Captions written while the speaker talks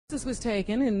This was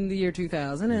taken in the year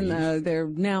 2000, and they're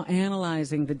now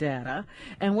analyzing the data.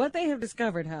 And what they have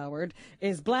discovered, Howard,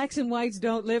 is blacks and whites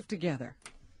don't live together.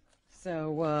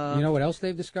 So, you know what else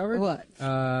they've discovered? What?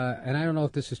 And I don't know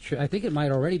if this is true. I think it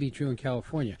might already be true in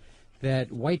California.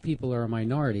 That white people are a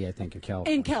minority, I think, in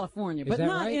California. In California, but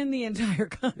not right? In the entire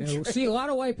country. Yeah, see, a lot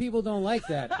of white people don't like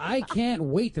that. I can't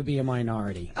wait to be a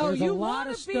minority. Oh, There's you a lot want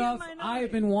of to be a stuff minority?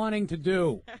 I've been wanting to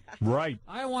do. Right.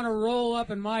 I want to roll up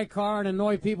in my car and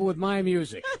annoy people with my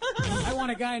music. I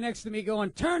want a guy next to me going,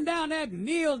 turn down that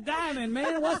Neil Diamond,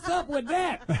 man. What's up with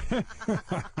that?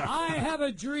 I have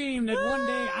a dream that one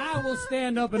day I will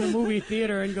stand up in a movie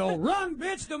theater and go, run,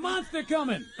 bitch, the monster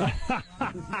coming.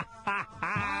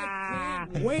 I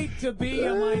can't wait to be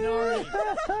a minority.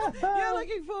 You're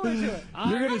looking forward to it.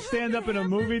 You're going to stand up in a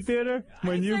movie theater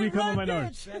when you become a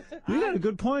minority. You got a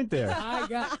good point there.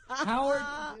 Howard,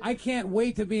 I can't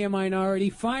wait to be a minority.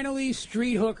 Finally,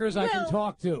 street hookers I can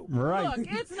talk to. Right. Look,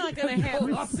 it's not going to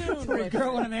happen soon. A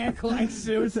girl in an ankle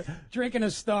suit, drinking a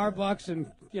Starbucks, and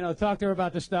talk to her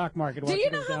about the stock market. Do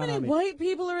you know how many white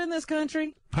people are in this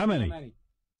country? How many?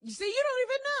 You see, you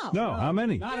don't even know. No, how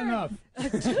many? Not enough.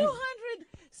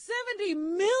 270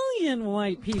 million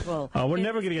white people. Oh, we're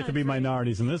never going to get to be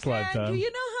minorities in this lifetime. Do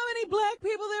you know how many black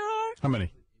people there are? How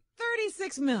many?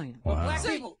 36 million. Wow.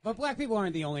 But black people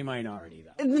aren't the only minority,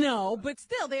 though. No, but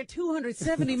still, they're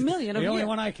 270 million. The only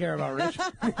one I care about, Rich.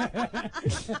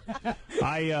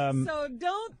 So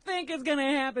don't think it's going to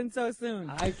happen so soon.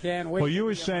 I can't wait. Well, you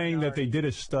were saying that they did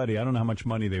a study. I don't know how much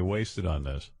money they wasted on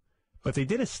this, but they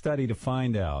did a study to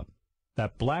find out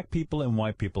that black people and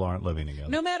white people aren't living together.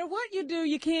 No matter what you do,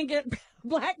 you can't get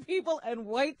black people and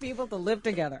white people to live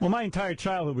together. Well, my entire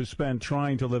childhood was spent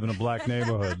trying to live in a black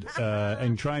neighborhood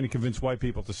and trying to convince white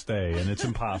people to stay, and it's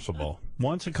impossible.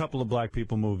 Once a couple of black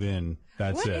people move in,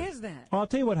 that's it. What is that? Well, I'll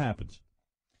tell you what happens.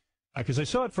 Because I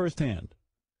saw it firsthand.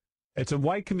 It's a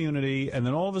white community, and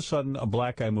then all of a sudden, a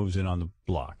black guy moves in on the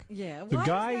block. Yeah, why does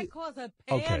that cause a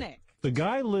panic? Okay. The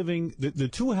guy living, the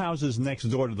two houses next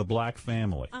door to the black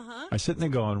family. I'm sitting there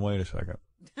going, wait a second.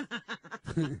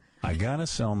 I got to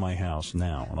sell my house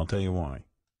now, and I'll tell you why.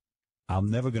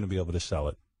 I'm never going to be able to sell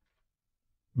it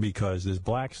because there's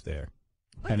blacks there.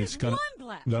 But and it's going one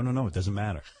black. No, it doesn't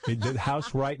matter. The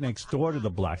house right next door to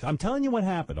the blacks. I'm telling you what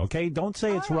happened, okay? Don't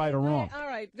say it's right or wrong. All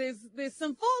right, there's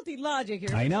some faulty logic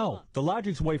here. I know. The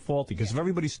logic's way faulty because if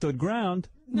everybody stood ground,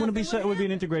 it would be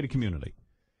an integrated community.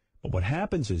 But what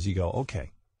happens is you go,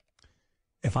 okay,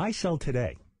 if I sell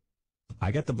today, I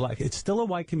got the black, it's still a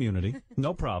white community,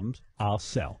 no problems, I'll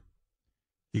sell.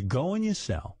 You go and you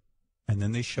sell, and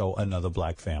then they show another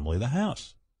black family the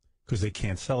house because they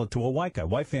can't sell it to a white guy.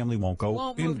 White family won't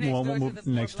move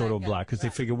next door to a black because they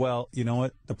figure, well, you know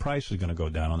what, the price is going to go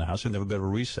down on the house and never be able to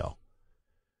resell.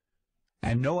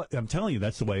 And I'm telling you,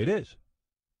 that's the way it is.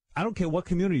 I don't care what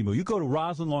community you move. You go to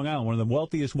Roslyn, Long Island, one of the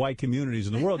wealthiest white communities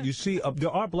in the world. You see, there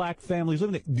are black families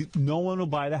living there. No one will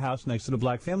buy the house next to the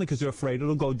black family because they're afraid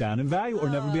it'll go down in value or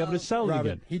never be able to sell it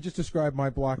again. He just described my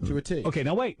block to a T. Okay,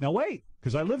 now wait,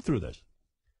 because I lived through this.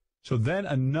 So then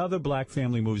another black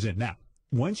family moves in. Now,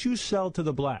 once you sell to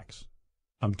the blacks,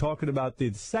 I'm talking about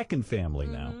the second family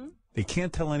now. They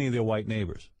can't tell any of their white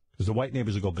neighbors because the white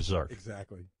neighbors will go berserk.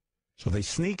 Exactly. So they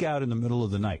sneak out in the middle of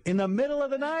the night. In the middle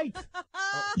of the night!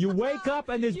 You wake up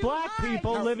and there's black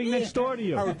people living next door to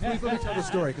you. Howard, please let me tell the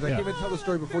story, because I came in to tell the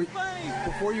story before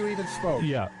you even spoke.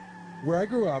 Yeah. Where I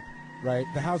grew up, right,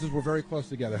 the houses were very close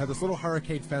together. It had this little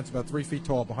hurricane fence about 3 feet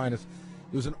tall behind us.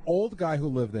 There was an old guy who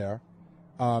lived there,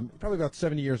 probably about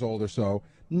 70 years old or so.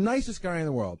 Nicest guy in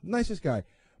the world. Nicest guy.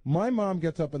 My mom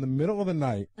gets up in the middle of the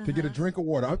night to get a drink of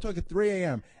water. I'm talking 3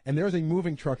 a.m., and there's a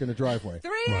moving truck in the driveway.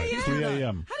 3 a.m.? Right. 3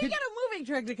 a.m. How do you get a moving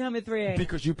truck to come at 3 a.m.?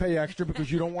 Because you pay extra,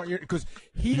 because you don't want because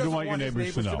he doesn't want your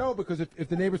neighbors to know. Because if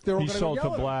the neighbors, they're all going to sold yell to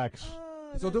at him. blacks.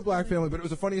 He sold to a black family, but it was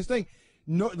the funniest thing.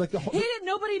 No, like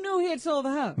Nobody knew he had sold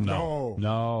the house. No.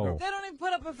 They don't even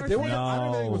put up a for I sale.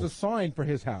 don't think it was a sign for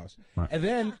his house. Right. And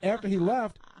then after he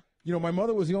left, my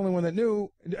mother was the only one that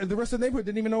knew. The rest of the neighborhood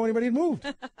didn't even know anybody had moved.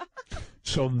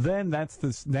 So then that's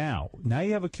this now. Now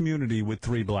you have a community with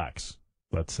 3 blacks,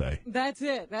 let's say. That's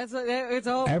it. It's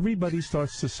all. Everybody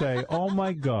starts to say, oh,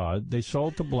 my God, they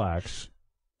sold to blacks.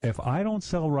 If I don't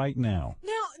sell right now.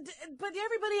 Now, but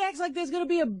everybody acts like there's going to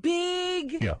be a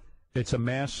big. Yeah. It's a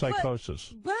mass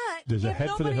psychosis. But there's a if head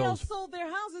for the nobody hills. else sold their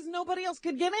houses, nobody else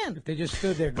could get in. If they just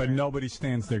stood there. But nobody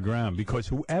stands their ground because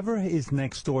whoever is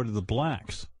next door to the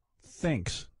blacks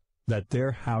thinks that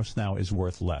their house now is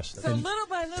worth less. So little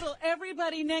by little,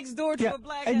 everybody next door to a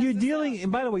black and has you're to dealing, sell.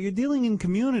 and by the way, you're dealing in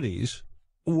communities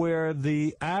where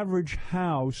the average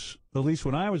house, at least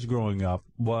when I was growing up,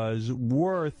 was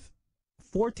worth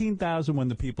 $14,000 when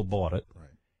the people bought it, Right.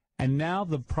 and now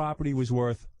the property was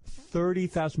worth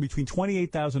 $30,000, between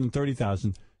 $28,000 and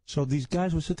 $30,000. So these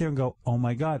guys would sit there and go, "Oh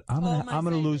my God, I'm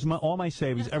gonna lose all my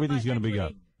savings. Everything's gonna be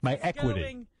gone. My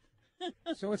equity."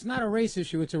 So it's not a race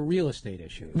issue; it's a real estate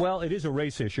issue. Well, it is a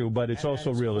race issue, but it's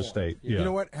also real estate. Yeah. You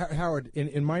know what, Howard?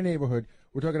 In my neighborhood,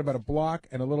 we're talking about a block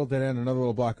and a little dead end, another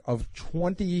little block of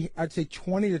 20. I'd say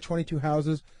 20 to 22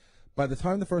 houses. By the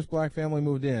time the first black family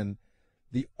moved in,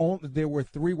 there were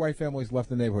 3 white families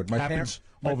left in the neighborhood. My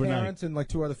overnight. parents and like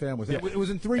 2 other families. Yeah. It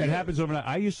was in 3 It years. happens overnight.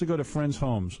 I used to go to friends'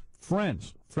 homes.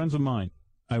 Friends of mine.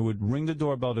 I would ring the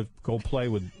doorbell to go play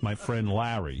with my friend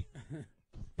Larry.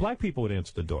 Black people would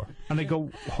answer the door, and they go,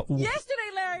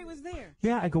 Yesterday, Larry was there.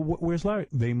 "Yeah." I go, "Where's Larry?"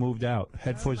 They moved out,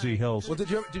 head for Z Hills. Well,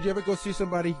 did you ever go see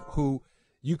somebody who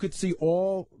you could see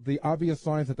all the obvious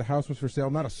signs that the house was for sale,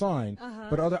 not a sign,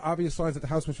 but other obvious signs that the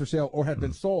house was for sale or had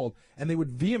been sold, and they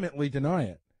would vehemently deny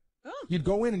it? Oh. You'd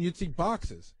go in and you'd see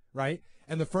boxes, right?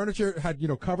 And the furniture had,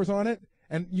 covers on it,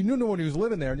 and you knew no one who was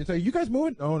living there, and you'd say, "You guys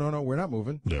moving?" No, we're not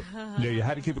moving. Yeah. Yeah, you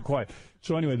had to keep it quiet.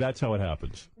 So anyway, that's how it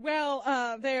happens. Well,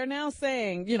 they are now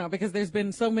saying, because there's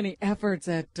been so many efforts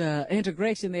at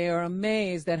integration, they are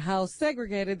amazed at how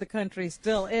segregated the country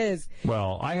still is.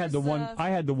 Well, I had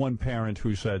the one parent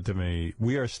who said to me,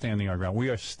 "We are standing our ground. We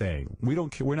are staying. We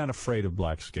don't care. We're not afraid of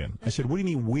black skin." I said, "What do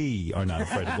you mean we are not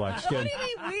afraid of black skin?" What do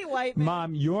you mean we white men?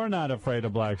 Mom, you're not afraid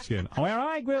of black skin. Where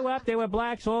I grew up, there were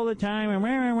blacks all the time. You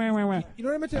know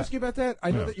what I meant to ask you about that?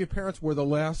 I know that your parents were the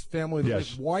last family to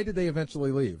leave. Why did they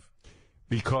eventually leave?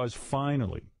 Because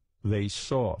finally, they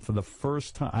saw for the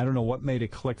first time, I don't know what made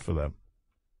it click for them.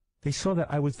 They saw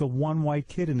that I was the one white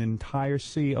kid in an entire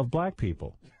sea of black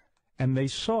people. And they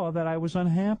saw that I was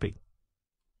unhappy.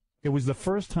 It was the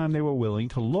first time they were willing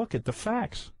to look at the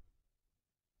facts.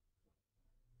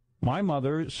 My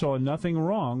mother saw nothing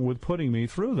wrong with putting me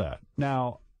through that.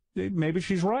 Now, maybe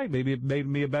she's right. Maybe it made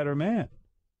me a better man.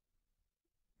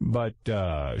 But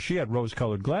she had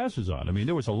rose-colored glasses on. I mean,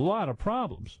 there was a lot of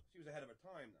problems.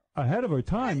 Ahead of her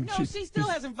time. No, she still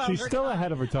hasn't found her She's still time.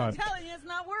 ahead of her time. I'm telling you, it's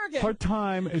not working. Her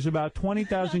time is about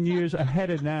 20,000 years ahead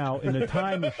of now in a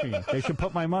time machine. They should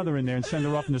put my mother in there and send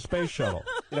her off in the space shuttle.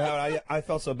 I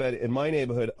felt so bad. In my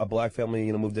neighborhood, a black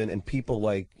family, moved in, and people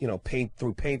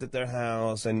threw paint at their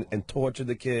house and tortured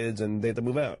the kids, and they had to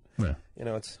move out. Yeah.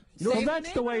 It's. Well,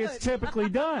 that's the way it's typically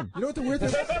done. You know what the weird thing?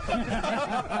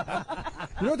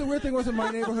 You know what the weird thing was in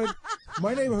my neighborhood?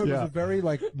 My neighborhood was a very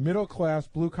middle class,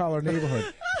 blue collar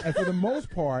neighborhood, and for the most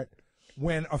part,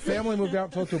 when a family moved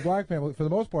out to a black family, for the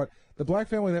most part, the black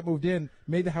family that moved in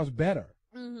made the house better.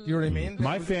 Do you know what I mean?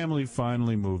 My family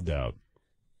finally moved out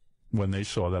when they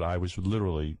saw that I was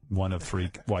literally one of 3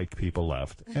 white people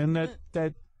left, and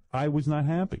that I was not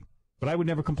happy. But I would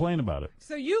never complain about it.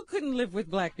 So you couldn't live with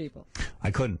black people? I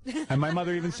couldn't. And my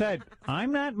mother even said,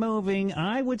 "I'm not moving.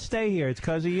 I would stay here. It's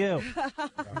because of you."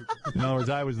 In other words,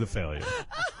 I was the failure.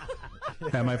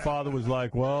 And my father was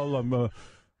like, "Well, I'm going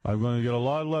to get a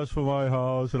lot less for my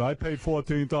house, and I paid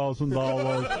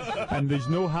 $14,000, and these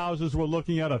new houses we're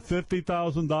looking at are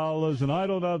 $50,000, and I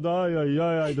don't have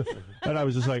that." And I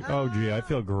was just like, "Oh, gee, I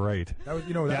feel great." That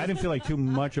was, I didn't feel like too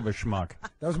much of a schmuck.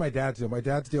 That was my dad's deal. My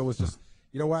dad's deal was just,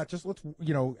 you know what? Just let's,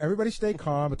 everybody stay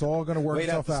calm. It's all going to work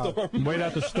itself out. Wait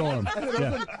out the storm.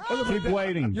 Yeah. Keep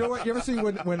waiting. You know what? You ever see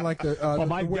when my dad,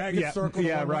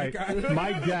 dad, right.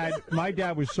 My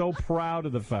dad was so proud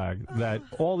of the fact that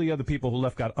all the other people who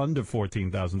left got under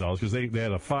 $14,000 because they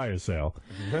had a fire sale.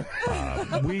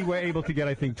 We were able to get,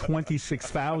 I think,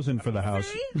 $26,000 for the house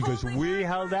because we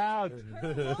held out.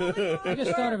 I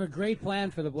just thought of a great plan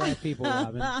for the black people,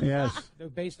 Robin. Yes.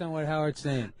 Based on what Howard's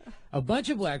saying. A bunch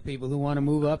of black people who want to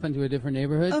move up into a different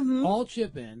neighborhood all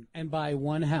chip in and buy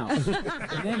one house.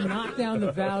 And then knock down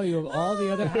the value of all the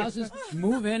other houses,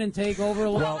 move in and take over a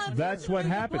lot. Well, that's what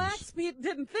happens. Blacks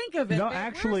didn't think of it. No, There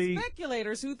actually, were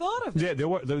speculators who thought of it. Yeah, there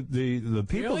were the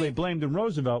people they blamed in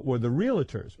Roosevelt were the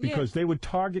realtors because they would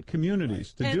target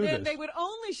communities to do this. And then they would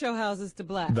only show houses to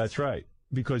blacks. That's right.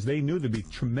 Because they knew there'd be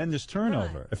tremendous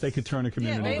turnover if they could turn a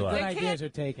community black. Good ideas are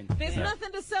taken. There's nothing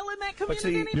to sell in that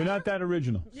community anymore. You're not that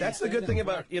original. That's the good thing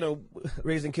about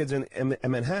raising kids in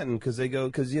Manhattan because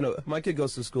my kid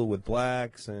goes to school with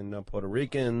blacks and Puerto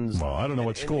Ricans. Well, I don't know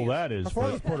what school that is. Her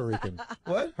father's Puerto Rican.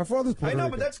 What? Her father's Puerto Rican. I know,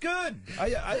 but that's good.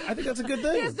 I think that's a good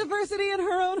thing. There's diversity in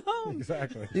her own home.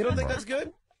 Exactly. You don't think that's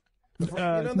good?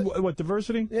 What,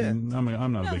 diversity? Yeah.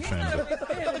 I'm not a big fan of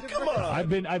it. Come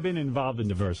on. I've been involved in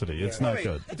diversity. It's not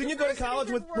good. Didn't you go to college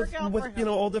with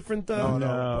all different? No.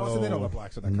 No. They don't let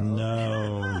blacks in that college.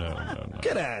 No.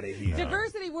 Get out of here.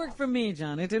 Diversity worked for me,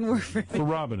 John. It didn't work for me. For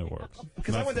Robin, it works.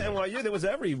 Because I went to NYU, there was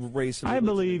every race. I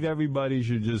believe everybody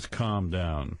should just calm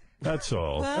down. That's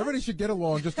all. Everybody should get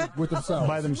along just with themselves.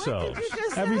 By themselves.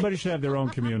 Everybody should have their own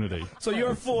community. So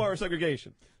you're for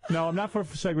segregation? No, I'm not for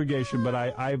segregation, but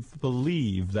I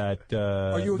believe that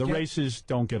the races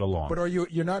don't get along. But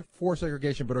you're not for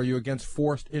segregation, but are you against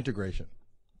forced integration?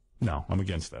 No, I'm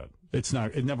against that. It's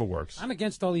not. It never works. I'm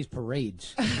against all these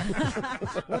parades.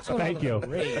 Thank you.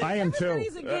 I am too.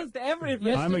 Everybody's against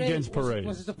everything. I'm against parades.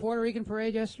 Was it the Puerto Rican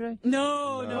parade yesterday?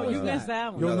 No, you missed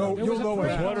that one. You'll know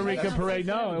The Puerto Rican parade.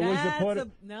 No, it was the Puerto.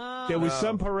 No. There was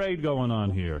some parade going on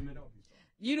here.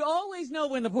 You'd always know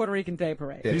when the Puerto Rican Day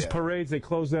parade. These parades, they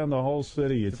close down the whole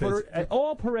city.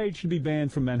 All parades should be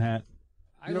banned from Manhattan.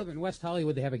 I live in West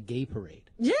Hollywood. They have a gay parade.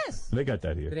 Yes. They got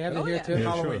that here. Do they have it here too?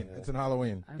 Yeah, Halloween. sure. It's in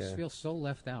Halloween. I just feel so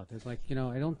left out. It's like,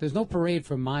 there's no parade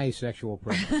for my sexual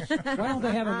preference. Why don't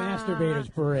they have a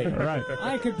masturbators parade? Right.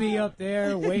 I could be up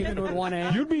there waving with one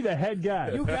hand. You'd be the head guy.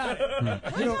 You got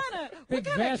it. What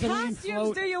kind of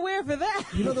costumes do you wear for that?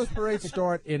 You know those parades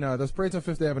start in those parades on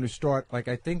Fifth Avenue start like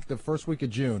I think the first week of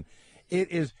June.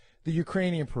 It is the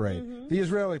Ukrainian parade, the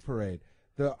Israeli parade,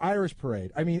 the Irish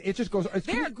parade. I mean, it just goes.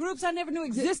 There are groups I never knew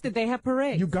existed. They have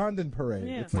parades. Ugandan parade.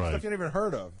 Yeah. It's stuff you never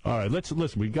heard of. All right, let's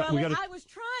listen. We got. I was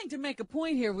trying to make a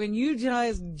point here when you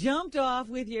just jumped off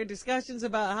with your discussions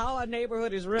about how a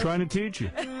neighborhood is run. Trying to teach you.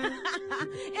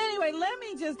 Anyway, let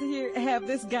me just have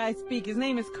this guy speak. His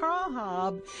name is Carl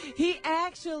Hobb. He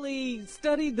actually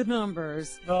studied the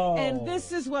numbers, and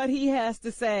this is what he has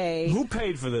to say. Who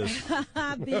paid for this?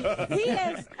 He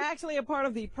is actually a part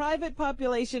of the Private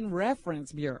Population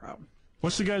Reference Bureau.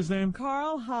 What's the guy's name?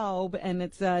 Carl Hobb, and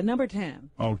it's number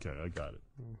 10. Okay, I got it.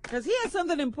 Because he has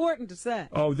something important to say.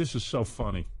 Oh, this is so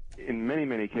funny. In many,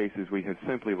 many cases, we have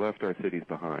simply left our cities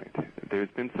behind. There's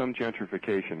been some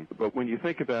gentrification, but when you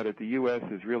think about it, the U.S.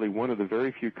 is really one of the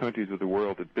very few countries of the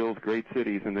world that builds great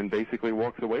cities and then basically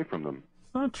walks away from them.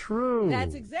 It's not true.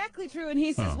 That's exactly true, and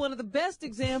he says one of the best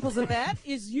examples of that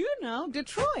is,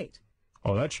 Detroit.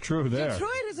 Oh, that's true there.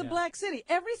 Detroit is a black city.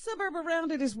 Every suburb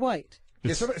around it is white.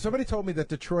 Yeah, somebody told me that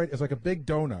Detroit is like a big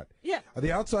donut. Yeah.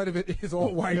 The outside of it is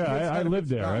all white. Yeah, I lived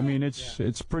there. I mean,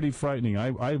 it's pretty frightening.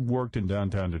 I worked in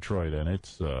downtown Detroit, and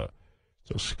it's a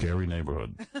scary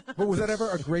neighborhood. But was that ever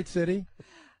a great city?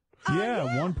 Yeah,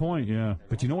 at one point, yeah.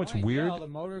 But you know what's weird? Yeah, all the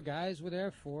motor guys were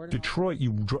there for it. Detroit,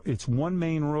 it's one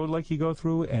main road like you go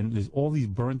through, and there's all these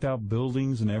burnt-out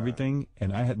buildings and everything,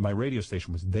 and my radio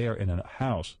station was there in a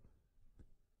house.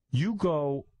 You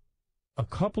go a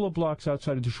couple of blocks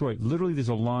outside of Detroit, literally there's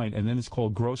a line, and then it's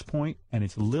called Grosse Pointe, and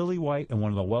it's lily white and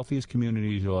one of the wealthiest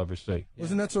communities you'll ever see. Yeah.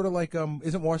 Isn't that sort of like,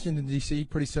 isn't Washington, D.C.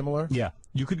 pretty similar? Yeah.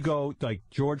 You could go, like,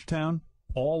 Georgetown,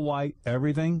 all white,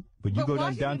 everything, but you go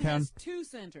down downtown. Has two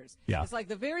centers. Yeah. It's like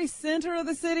the very center of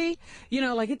the city,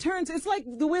 like it's like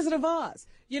the Wizard of Oz.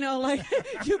 Like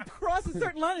you cross a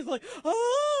certain line, it's like,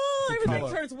 everything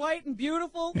turns white and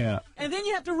beautiful. Yeah. And then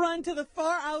you have to run to the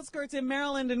far outskirts in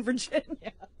Maryland and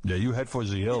Virginia. Yeah, you head for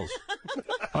the hills.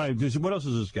 All right, what else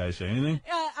does this guy say? Anything?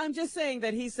 I'm just saying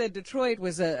that he said Detroit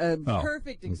was a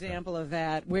perfect example of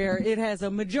that, where it has a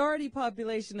majority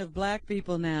population of black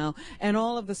people now, and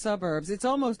all of the suburbs. It's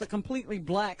almost a completely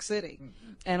black city,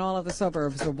 and all of the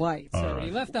suburbs are white. So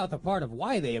He left out the part of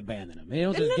why they abandoned him. They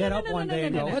don't just get up one day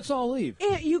and go, let's all leave.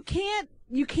 You can't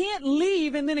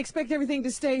leave and then expect everything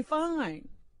to stay fine.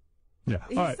 Yeah.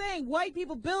 He's saying white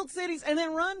people build cities and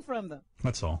then run from them.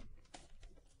 That's all.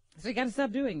 So you got to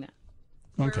stop doing that.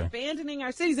 Okay. We're abandoning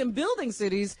our cities and building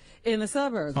cities in the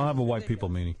suburbs. I'll have a white people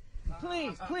meeting.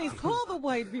 Please call the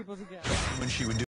white people together. When she would do